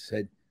 I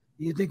said,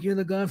 you think you're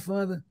the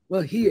Godfather?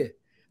 Well, here.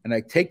 And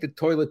I take the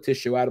toilet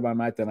tissue out of my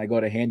mouth and I go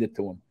to hand it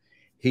to him.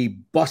 He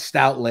busts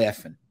out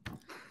laughing.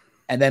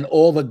 And then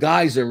all the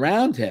guys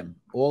around him,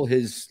 all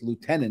his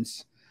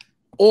lieutenants,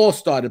 all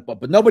started,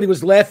 but nobody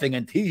was laughing,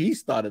 and he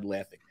started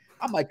laughing.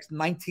 I'm like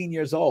 19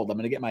 years old. I'm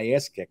going to get my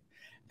ass kicked.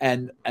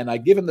 And I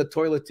give him the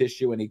toilet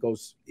tissue, and he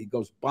goes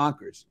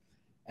bonkers.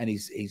 And he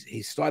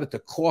started to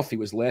cough. He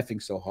was laughing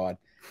so hard.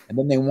 And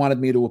then they wanted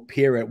me to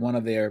appear at one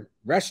of their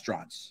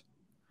restaurants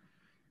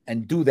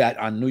and do that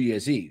on New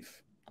Year's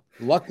Eve.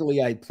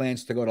 Luckily, I had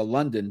plans to go to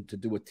London to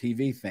do a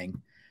TV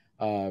thing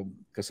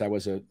because I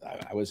was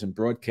in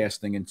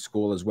broadcasting in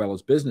school as well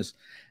as business,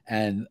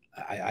 and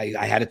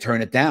I had to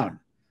turn it down.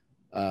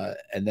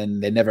 And then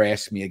they never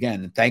asked me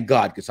again. And thank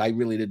God, because I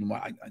really didn't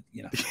want,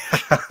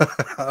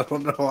 I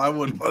don't know. I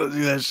wouldn't want to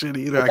do that shit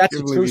either. That's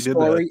a true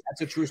story.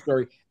 That's a true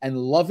story. And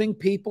loving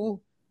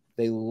people,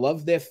 they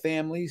love their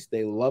families.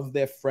 They love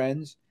their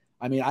friends.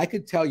 I mean, I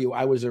could tell you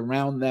I was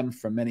around them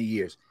for many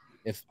years.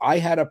 If I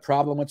had a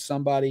problem with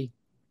somebody,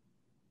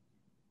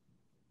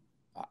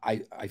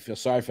 I feel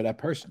sorry for that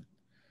person,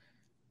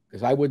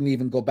 because I wouldn't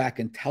even go back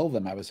and tell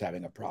them I was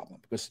having a problem,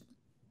 because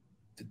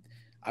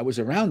I was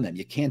around them.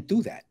 You can't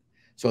do that.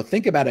 So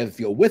think about it. If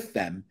you're with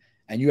them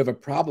and you have a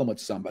problem with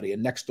somebody, a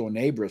next door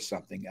neighbor or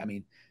something, I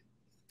mean,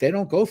 they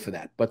don't go for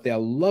that, but they're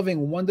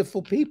loving,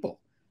 wonderful people.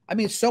 I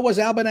mean, so was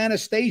Albert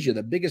Anastasia,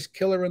 the biggest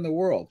killer in the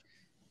world.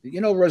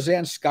 You know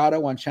Roseanne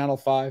Scotto on Channel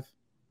 5?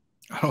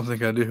 I don't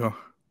think I do.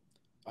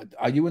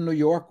 Are you in New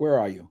York? Where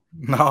are you?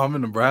 No, I'm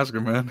in Nebraska,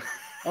 man.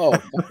 Oh,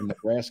 fucking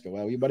Nebraska.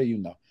 Well, what do you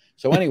know?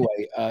 So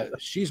anyway,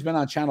 she's been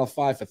on Channel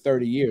 5 for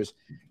 30 years.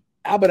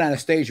 Albert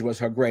Anastasia was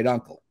her great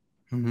uncle.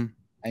 Mm-hmm.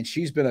 And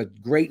she's been a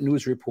great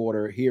news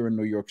reporter here in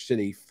New York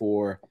City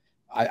for,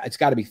 it's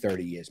got to be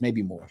 30 years,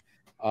 maybe more.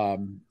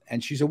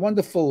 And she's a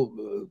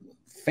wonderful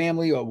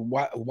family,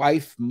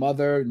 wife,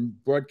 mother,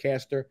 and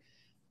broadcaster.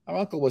 Our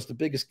uncle was the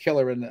biggest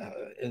killer in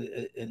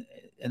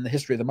the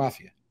history of the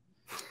mafia.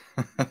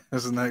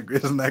 Isn't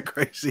that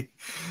crazy?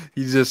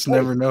 You just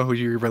never know who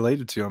you're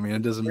related to. I mean,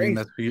 it doesn't mean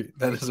that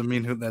doesn't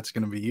mean who that's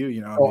going to be you.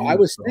 You know. So I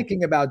was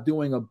thinking about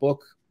doing a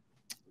book.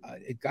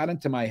 It got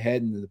into my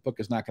head, and the book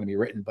is not going to be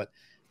written, but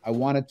I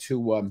wanted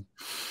to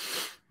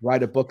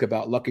write a book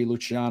about Lucky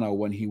Luciano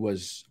when he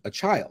was a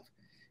child,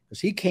 because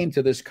he came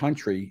to this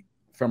country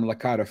from La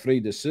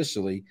Carafrida,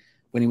 Sicily,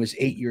 when he was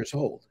 8 years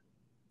old.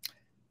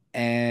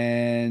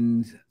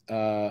 And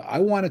I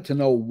wanted to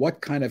know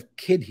what kind of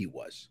kid he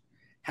was.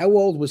 How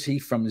old was he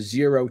from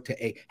 0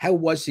 to 8? How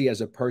was he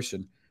as a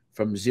person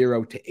from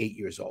 0 to 8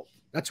 years old?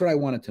 That's what I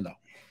wanted to know.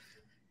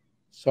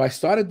 So I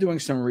started doing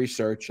some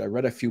research. I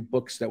read a few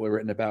books that were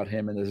written about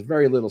him, and there's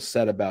very little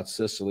said about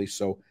Sicily.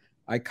 So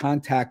I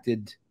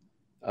contacted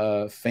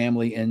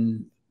family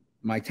in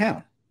my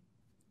town.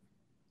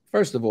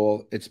 First of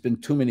all, it's been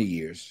too many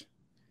years.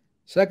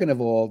 Second of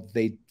all,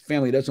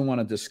 family doesn't want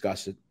to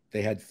discuss it.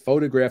 They had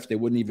photographs they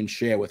wouldn't even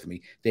share with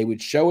me. They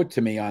would show it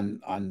to me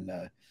on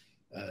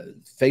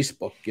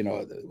Facebook. You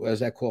know, what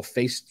is that called?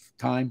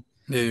 FaceTime.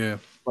 Yeah.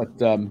 But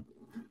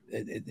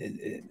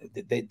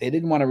they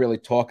didn't want to really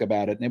talk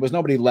about it. And there was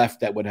nobody left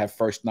that would have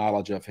first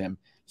knowledge of him.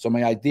 So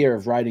my idea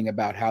of writing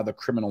about how the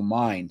criminal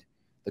mind,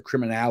 the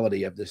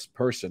criminality of this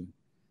person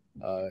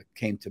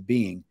came to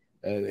being,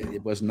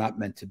 it was not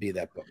meant to be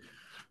that book.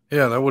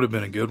 Yeah, that would have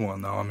been a good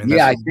one, though. I mean,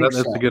 yeah,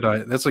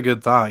 that's a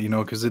good thought, you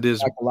know, because it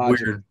is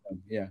weird.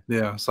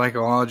 Yeah,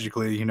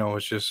 psychologically, you know,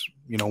 it's just,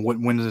 you know,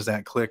 when does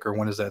that click, or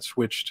when does that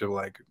switch to,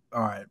 like,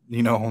 all right,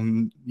 you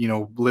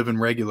know, living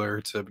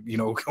regular to, you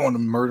know, going to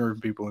murdering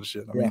people and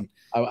shit. I mean,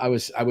 I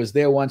was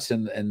there once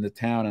in the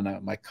town,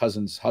 and my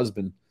cousin's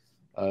husband,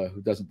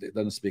 who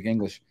doesn't speak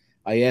English,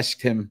 I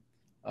asked him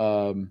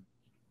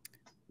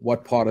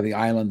what part of the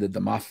island did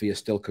the mafia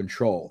still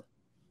control.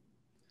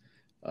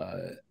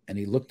 And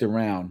he looked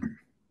around,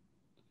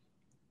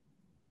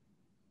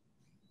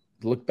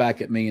 looked back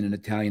at me in an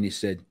Italian. He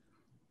said,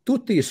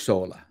 "Tutti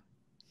sola,"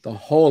 the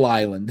whole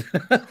island.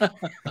 I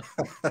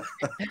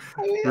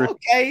mean,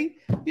 okay,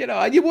 you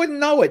know, you wouldn't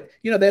know it.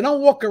 You know, they don't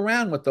walk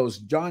around with those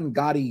John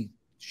Gotti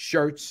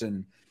shirts,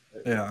 and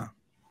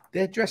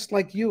they're dressed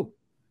like you.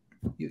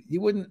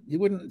 You wouldn't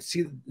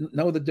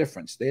know the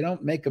difference. They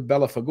don't make a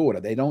bella figura.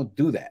 They don't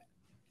do that.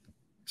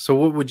 So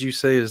what would you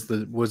say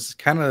was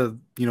kind of,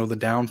 you know, the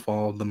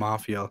downfall of the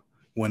mafia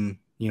when,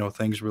 you know,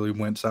 things really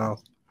went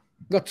south?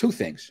 Well, two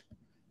things.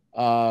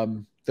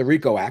 The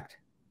RICO Act,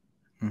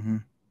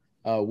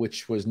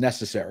 which was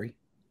necessary,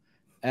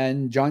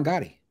 and John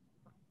Gotti.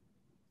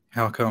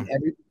 How come?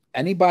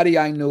 Anybody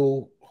I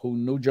knew who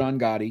knew John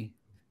Gotti,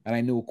 and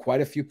I knew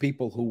quite a few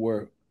people who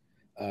were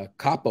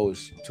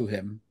capos to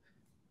him,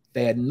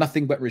 they had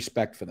nothing but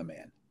respect for the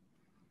man.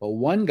 But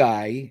one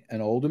guy,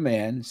 an older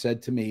man,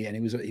 said to me, and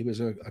he was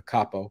a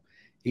capo.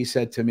 He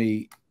said to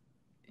me,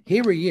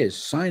 "Here he is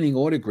signing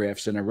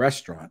autographs in a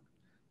restaurant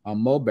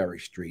on Mulberry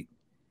Street.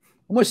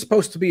 And we're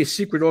supposed to be a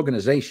secret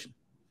organization."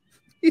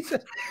 He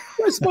said,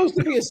 "We're supposed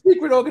to be a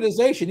secret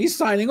organization. He's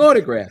signing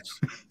autographs.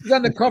 He's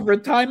on the cover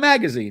of Time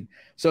magazine."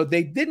 So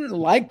they didn't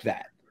like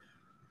that,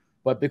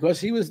 but because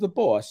he was the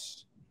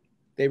boss,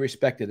 they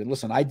respected it.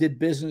 Listen, I did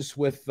business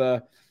with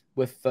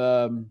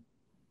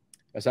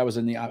as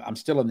I'm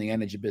still in the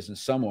energy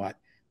business somewhat.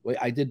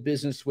 I did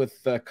business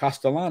with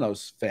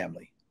Castellano's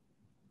family.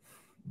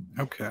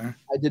 Okay.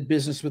 I did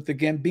business with the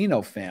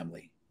Gambino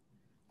family.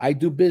 I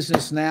do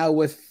business now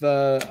with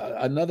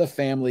another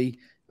family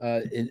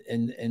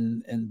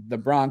in the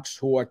Bronx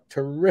who are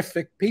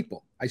terrific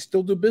people. I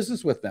still do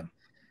business with them.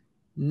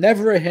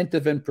 Never a hint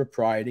of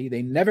impropriety.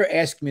 They never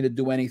ask me to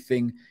do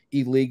anything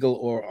illegal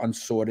or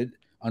unsorted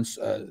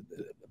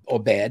or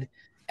bad.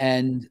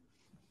 And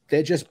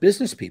they're just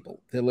business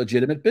people. They're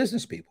legitimate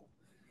business people.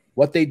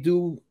 What they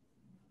do,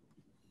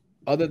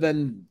 other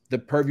than the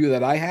purview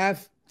that I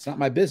have, it's not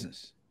my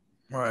business.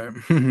 Right.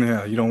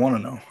 Yeah, you don't want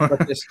to know.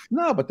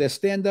 but they're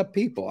stand-up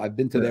people. I've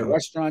been to their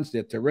restaurants.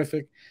 They're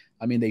terrific.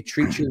 I mean, they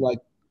treat you like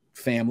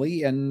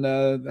family, and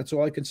that's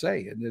all I can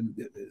say. And then,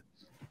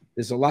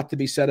 there's a lot to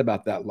be said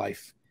about that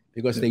life,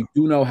 because they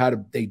do know how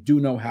to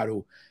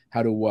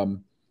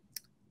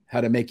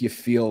make you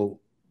feel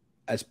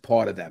as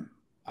part of them.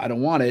 I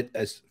don't want it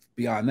as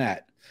beyond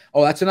that.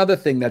 Oh, that's another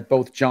thing that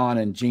both John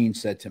and Gene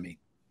said to me.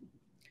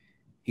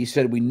 He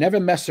said, "We never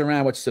mess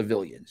around with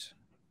civilians."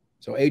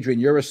 So, Adrian,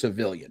 you're a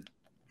civilian.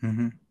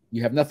 Mm-hmm.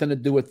 You have nothing to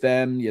do with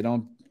them. You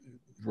don't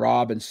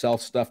rob and sell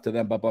stuff to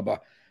them, blah, blah, blah.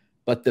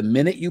 But the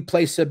minute you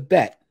place a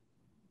bet,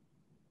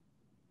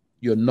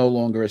 you're no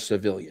longer a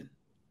civilian.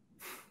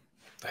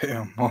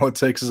 Damn, all it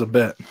takes is a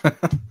bet.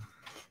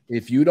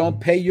 If you don't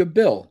pay your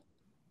bill,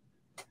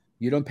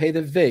 you don't pay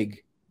the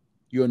VIG,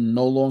 you're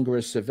no longer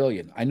a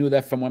civilian. I knew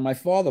that from when my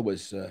father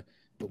was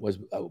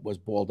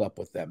balled up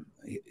with them.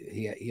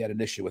 He had an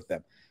issue with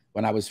them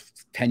when I was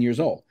 10 years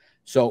old.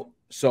 So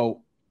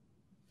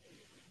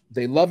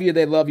they love you,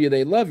 they love you,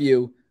 they love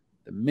you.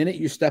 The minute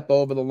you step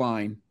over the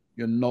line,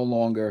 you're no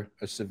longer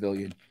a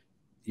civilian.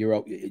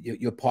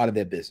 You're part of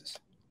their business.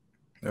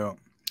 Yeah.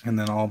 And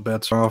then all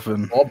bets are off.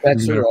 And all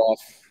bets are off.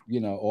 You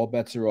know, all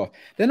bets are off.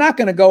 They're not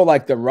going to go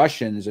like the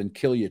Russians and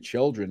kill your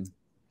children.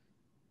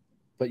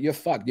 But you're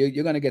fucked.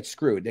 You're going to get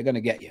screwed. They're going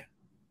to get you.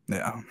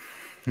 Yeah.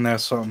 And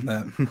that's something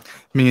that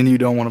me and you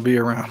don't want to be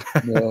around.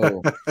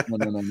 No.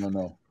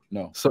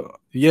 So,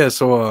 yeah.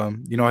 So,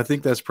 you know, I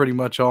think that's pretty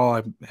much all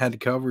I had to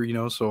cover, you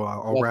know, so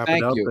I'll wrap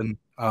it up. You.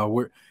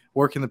 And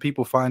where can the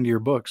people find your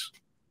books?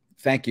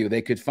 Thank you.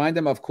 They could find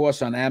them, of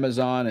course, on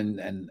Amazon,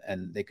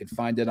 and they could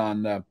find it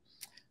on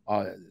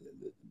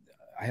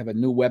I have a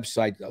new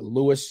website,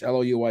 Louis,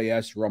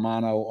 Louis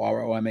Romano,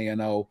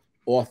 Romano,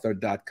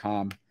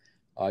 author.com.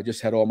 I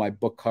just had all my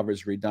book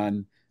covers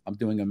redone. I'm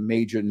doing a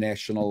major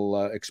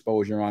national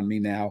exposure on me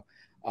now.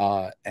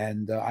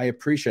 And I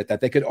appreciate that.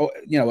 They could,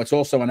 you know, it's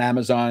also on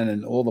Amazon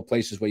and all the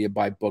places where you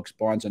buy books,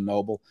 Barnes and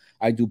Noble.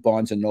 I do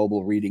Barnes and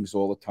Noble readings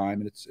all the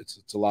time, and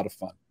it's a lot of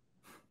fun.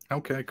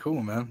 Okay,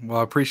 cool, man. Well,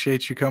 I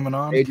appreciate you coming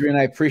on. Adrian,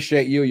 I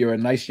appreciate you. You're a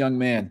nice young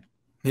man.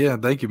 Yeah,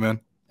 thank you, man.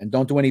 And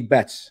don't do any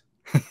bets.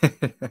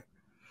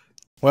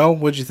 Well,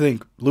 what'd you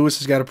think? Louis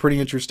has got a pretty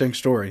interesting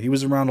story. He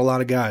was around a lot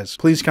of guys.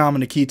 Please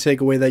comment a key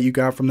takeaway that you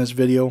got from this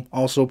video.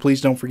 Also,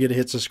 please don't forget to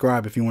hit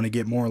subscribe if you want to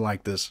get more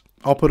like this.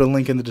 I'll put a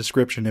link in the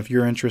description if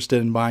you're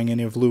interested in buying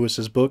any of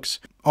Louis's books.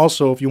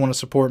 Also, if you want to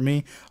support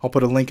me, I'll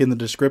put a link in the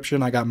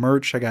description. I got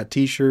merch, I got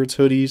t-shirts,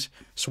 hoodies,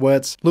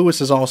 sweats.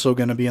 Louis is also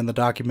going to be in the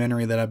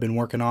documentary that I've been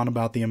working on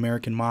about the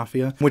American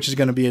Mafia, which is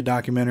going to be a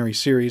documentary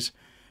series.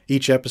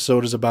 Each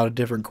episode is about a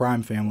different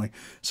crime family.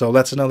 So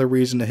that's another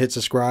reason to hit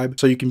subscribe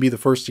so you can be the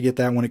first to get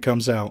that when it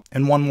comes out.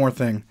 And one more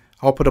thing,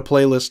 I'll put a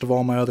playlist of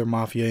all my other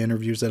Mafia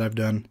interviews that I've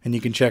done and you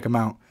can check them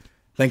out.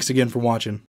 Thanks again for watching.